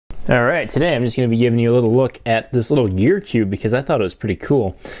Alright, today I'm just going to be giving you a little look at this little gear cube because I thought it was pretty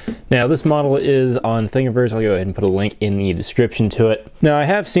cool. Now this model is on Thingiverse. I'll go ahead and put a link in the description to it. Now I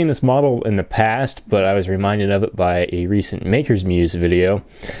have seen this model in the past, but I was reminded of it by a recent Maker's Muse video.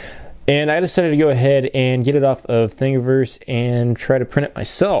 And I decided to go ahead and get it off of Thingiverse and try to print it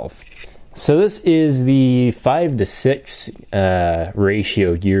myself. So this is the 5:6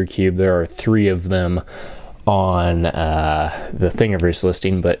 ratio gear cube. There are 3 of them on the Thingiverse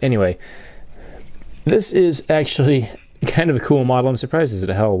listing, but anyway, this is actually kind of a cool model. I'm surprised as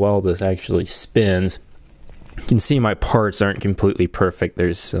to how well this actually spins. You can see my parts aren't completely perfect.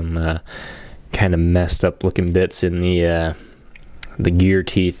 There's some kind of messed up looking bits in the gear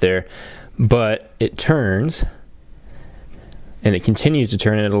teeth there, but it turns and it continues to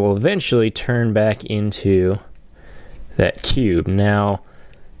turn, and it'll eventually turn back into that cube. Now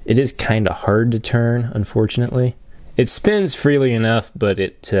it is kind of hard to turn, unfortunately. It spins freely enough, but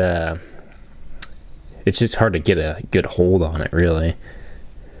it's just hard to get a good hold on it, really.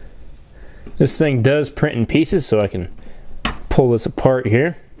 This thing does print in pieces, so I can pull this apart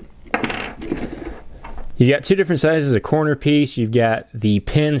here. You've got 2 different sizes of corner piece. You've got the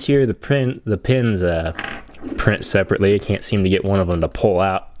pins here. The pins print separately. I can't seem to get one of them to pull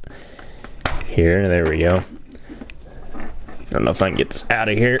out. Here, there we go. I don't know if I can get this out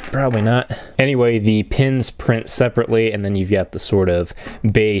of here. Probably not. Anyway, the pins print separately, and then you've got the sort of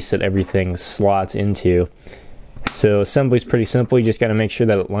base that everything slots into. So assembly's pretty simple. You just got to make sure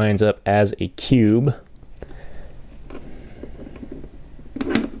that it lines up as a cube.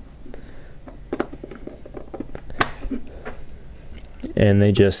 And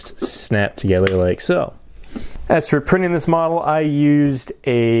they just snap together like so. As for printing this model, I used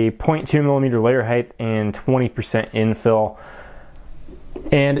a 0.2mm layer height and 20% infill.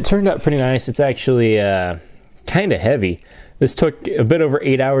 And it turned out pretty nice. It's actually kind of heavy. This took a bit over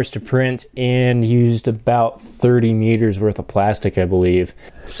 8 hours to print and used about 30 meters worth of plastic, I believe.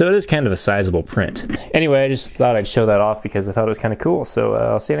 So it is kind of a sizable print. Anyway, I just thought I'd show that off because I thought it was kind of cool. So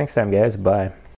I'll see you next time, guys. Bye.